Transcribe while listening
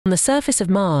On the surface of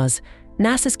Mars,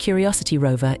 NASA's Curiosity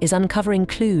rover is uncovering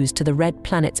clues to the red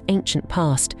planet's ancient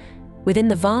past. Within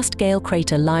the vast Gale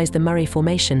crater lies the Murray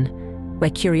Formation, where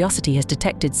Curiosity has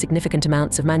detected significant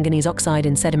amounts of manganese oxide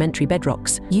in sedimentary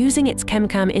bedrocks. Using its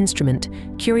ChemCam instrument,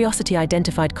 Curiosity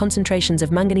identified concentrations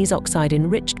of manganese oxide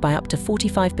enriched by up to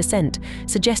 45%,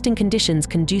 suggesting conditions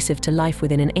conducive to life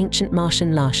within an ancient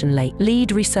Martian lake.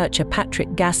 Lead researcher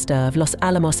Patrick Gaster of Los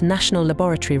Alamos National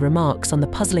Laboratory remarks on the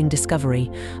puzzling discovery,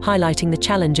 highlighting the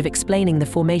challenge of explaining the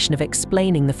formation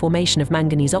of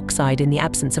manganese oxide in the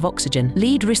absence of oxygen.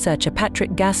 Lead researcher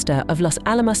Patrick Gaster of Los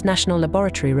Alamos National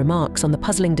Laboratory remarks on the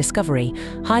puzzling discovery,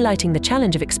 highlighting the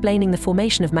challenge of explaining the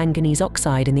formation of manganese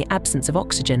oxide in the absence of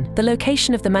oxygen. The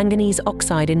location of the manganese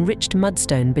oxide-enriched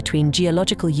mudstone between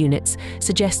geological units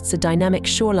suggests a dynamic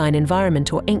shoreline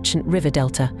environment or ancient river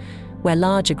delta, where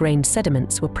larger-grained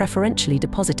sediments were preferentially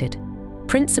deposited.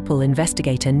 Principal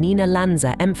investigator Nina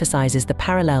Lanza emphasizes the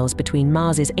parallels between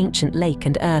Mars's ancient lake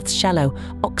and Earth's shallow,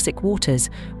 oxic waters,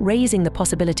 raising the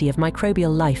possibility of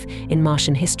microbial life in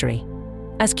Martian history.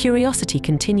 As Curiosity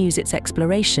continues its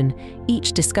exploration,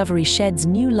 each discovery sheds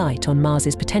new light on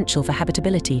Mars's potential for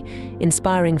habitability,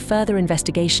 inspiring further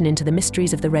investigation into the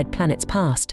mysteries of the red planet's past.